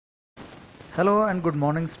Hello and good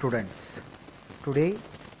morning, students. Today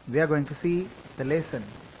we are going to see the lesson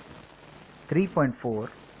 3.4,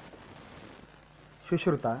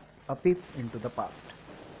 Sushruta, a peep into the past.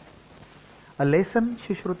 A lesson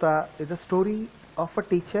Sushruta is a story of a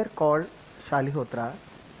teacher called Shalihotra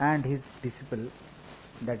and his disciple,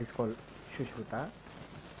 that is called Sushruta,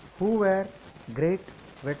 who were great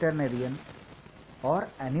veterinarian or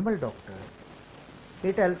animal doctor.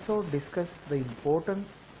 It also discusses the importance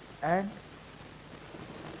and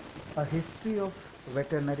a history of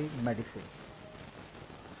veterinary medicine.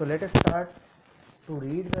 So let us start to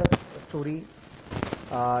read the story,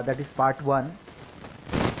 that is part 1,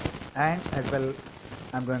 and as well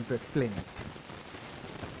I am going to explain it.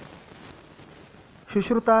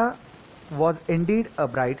 Sushruta was indeed a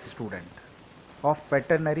bright student of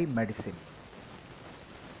veterinary medicine.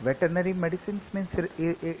 Veterinary medicine means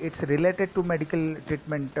it's related to medical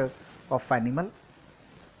treatment of animal.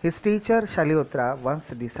 His teacher Shalihotra once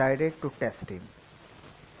decided to test him.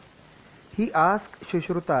 He asked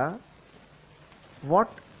Sushruta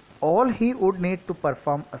what all he would need to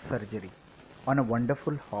perform a surgery on a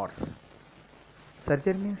wonderful horse.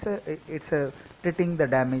 Surgery means it's treating the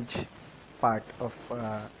damage part of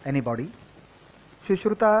any body.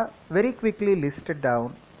 Sushruta very quickly listed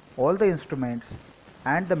down all the instruments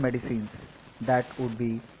and the medicines that would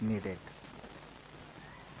be needed.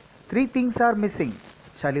 3 things are missing,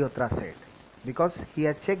 Shalihotra said, because he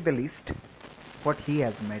had checked the list. What he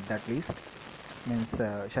has made that list means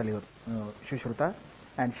Sushruta,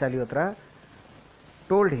 and Shalihotra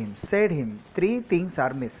said him 3 things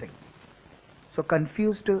are missing. So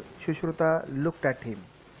confused Sushruta looked at him.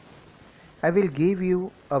 I will give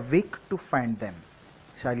you a week to find them,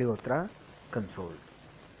 Shalihotra consoled.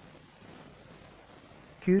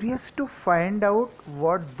 Curious to find out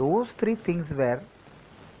what those 3 things were,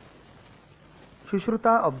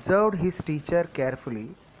 Sushruta observed his teacher carefully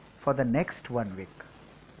for the next 1 week.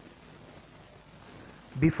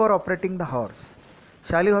 Before operating the horse,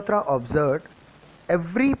 Shalihotra observed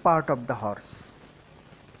every part of the horse.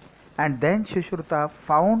 And then Sushruta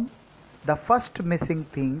found the first missing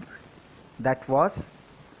thing, that was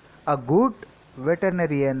a good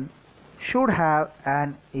veterinarian should have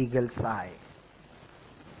an eagle's eye.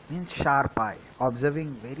 Means sharp eye,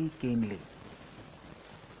 observing very keenly.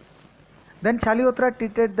 Then Shalihotra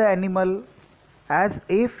treated the animal as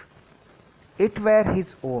if it were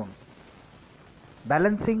his own,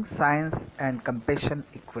 balancing science and compassion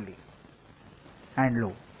equally. And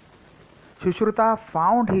lo, Sushruta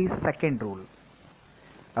found his second rule.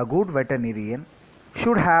 A good veterinarian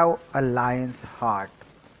should have a lion's heart.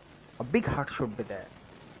 A big heart should be there.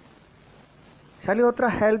 Shalihotra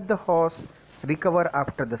helped the horse recover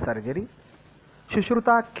after the surgery.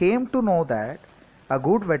 Sushruta came to know that a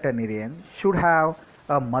good veterinarian should have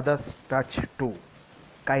a mother's touch too,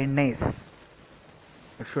 kindness.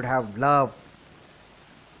 It should have love.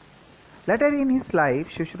 Later in his life,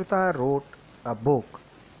 Sushruta wrote a book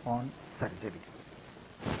on surgery.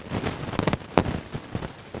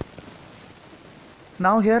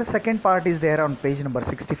 Now here second part is there on page number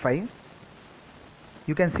 65.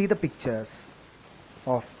 You can see the pictures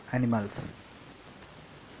of animals.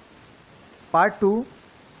 Part 2,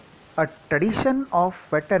 a tradition of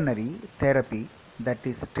veterinary therapy, that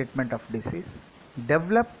is treatment of disease,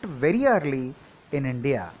 developed very early in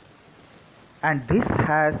India, and this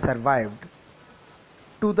has survived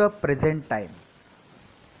to the present time.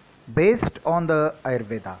 Based on the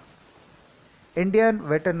Ayurveda, Indian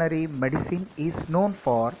veterinary medicine is known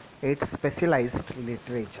for its specialized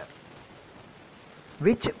literature,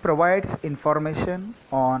 which provides information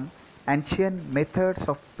on ancient methods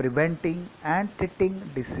of preventing and treating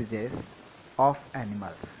diseases of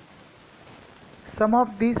animals. Some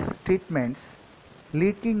of these treatments,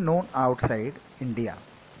 little known outside India,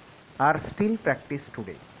 are still practiced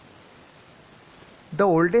today. The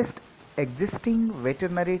oldest existing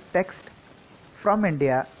veterinary text from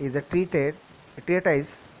India is a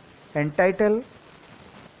treatise entitled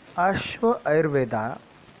Ashwa Ayurveda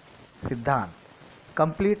Siddhant,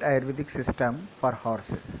 Complete Ayurvedic System for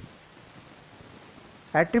Horses,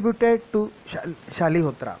 attributed to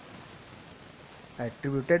Shalihotra.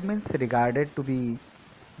 Attributed means regarded to be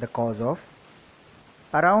the cause of,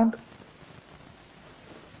 around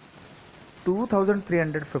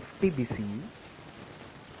 2350 BCE,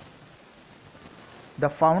 the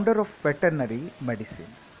founder of veterinary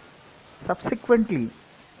medicine. Subsequently,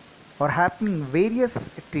 or happening, various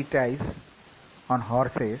treatises on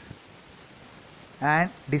horses and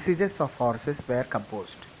diseases of horses were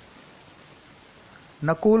composed.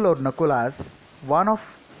 Nakul or Nakulas, one of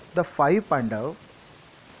the 5 Pandavas,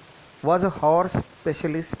 was a horse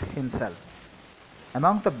specialist himself.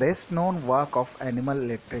 Among the best known work of animal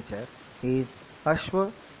literature is Ashwa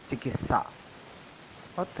Chikitsa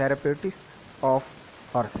or Therapeutics of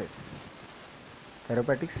Horses.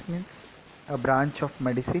 Therapeutics means a branch of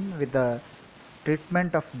medicine with the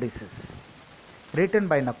treatment of disease, written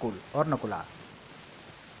by Nakul or Nakula.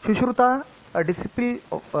 Sushruta, a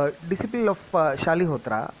disciple of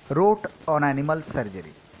Shalihotra, wrote on animal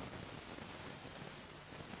surgery.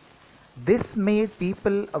 This made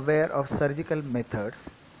people aware of surgical methods,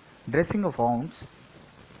 dressing of wounds,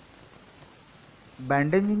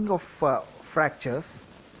 bandaging of fractures,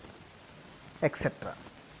 etc.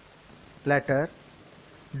 Later,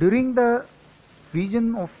 during the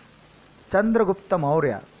vision of Chandragupta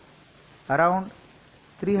Maurya around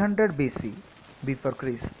 300 BC before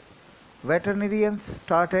Christ, veterinarians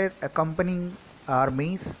started accompanying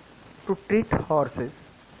armies to treat horses,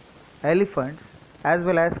 elephants, as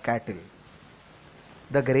well as cattle.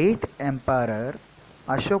 The great emperor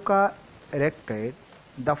Ashoka erected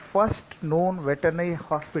the first known veterinary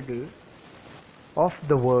hospital of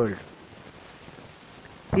the world.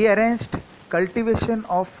 He arranged cultivation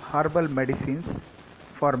of herbal medicines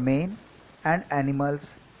for men and animals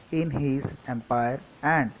in his empire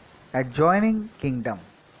and adjoining kingdom,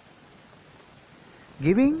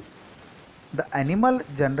 giving the animal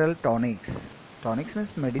general tonics. Tonics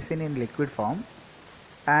means medicine in liquid form,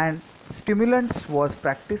 and stimulants was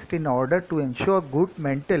practiced in order to ensure good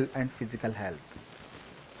mental and physical health.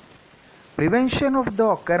 Prevention of the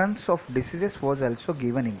occurrence of diseases was also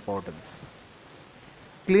given importance.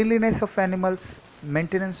 Cleanliness of animals,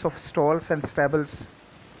 maintenance of stalls and stables,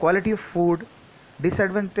 quality of food,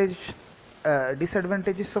 disadvantages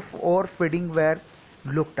of overfeeding were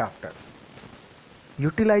looked after.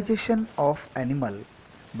 Utilization of animal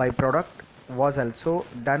byproduct was also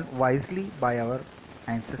done wisely by our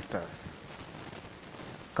ancestors.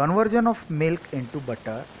 Conversion of milk into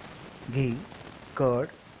butter, ghee, curd,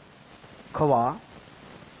 khawa,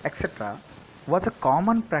 etc. was a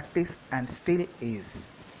common practice and still is.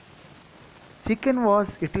 Chicken was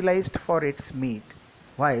utilized for its meat,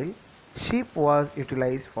 while sheep was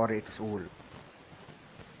utilized for its wool.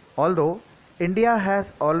 Although India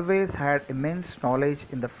has always had immense knowledge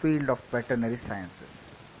in the field of veterinary sciences,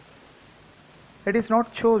 it is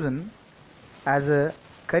not chosen as a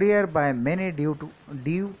career by many due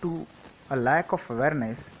to a lack of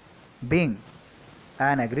awareness, being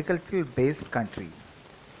an agricultural based country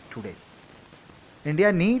today.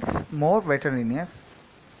 India needs more veterinarians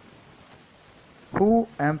who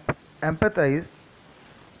empathize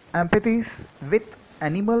with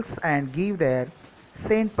animals and give their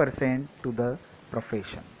 100% to the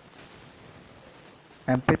profession.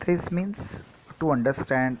 Empathize means to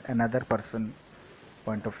understand another person's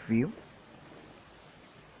point of view.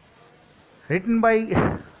 Written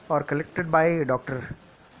by or collected by Dr.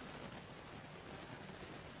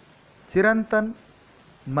 Chirantan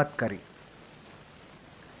Matkari.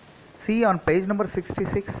 See on page number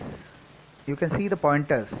 66, you can see the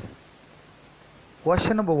pointers.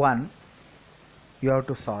 Question number 1, you have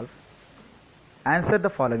to solve. Answer the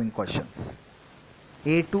following questions,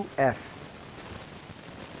 A to F.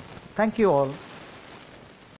 Thank you all.